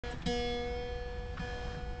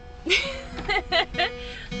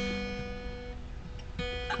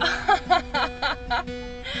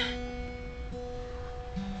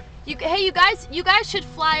Hey, you guys should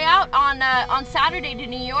fly out on Saturday to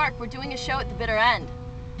New York. We're doing a show at the Bitter End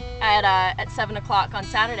at 7 o'clock on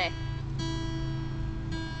Saturday.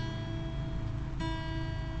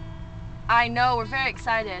 I know, we're very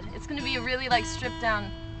excited. It's gonna be a really like stripped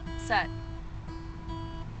down set.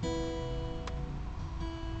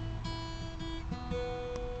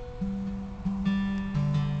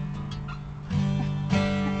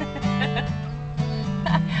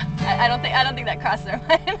 I don't think that crossed their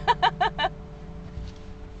mind.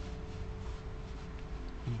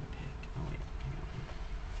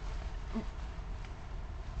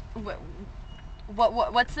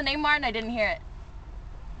 What's the name, Martin? I didn't hear it.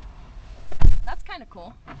 That's kind of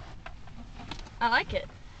cool. I like it.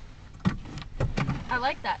 I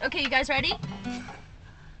like that. Okay, you guys ready?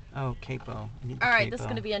 Oh, capo. All right, this is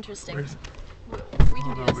gonna be interesting. We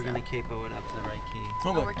can do this. We're gonna capo it up to the right key.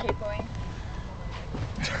 Oh, we're capoing.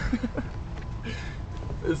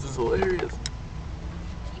 This is hilarious.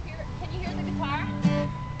 Can you hear the guitar?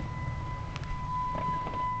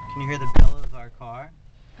 Can you hear the bell of our car?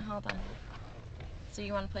 Hold on. So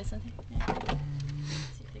you want to play something? Yeah. Let's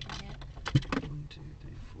see if they can hear it. 1, 2,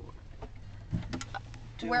 3,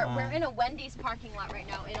 4. We're in a Wendys parking lot right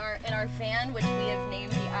now in our van, which we have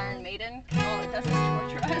named the Iron Maiden. All it does is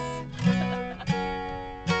torture us.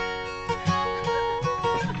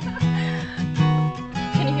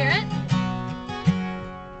 Can you hear it?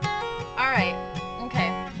 All right. Okay.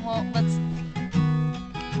 Well, let's.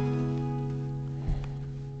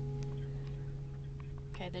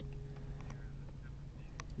 Okay.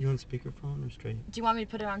 You want speakerphone or straight? Do you want me to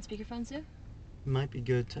put it on speakerphone too? It might be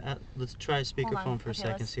good to. Let's try speakerphone for a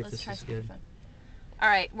second. See if this is good. All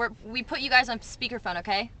right. We put you guys on speakerphone.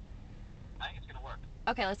 Okay. I think it's gonna work.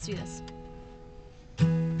 Okay. Let's do this.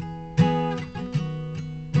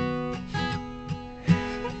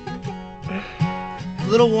 A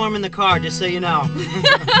little warm in the car, just so you know.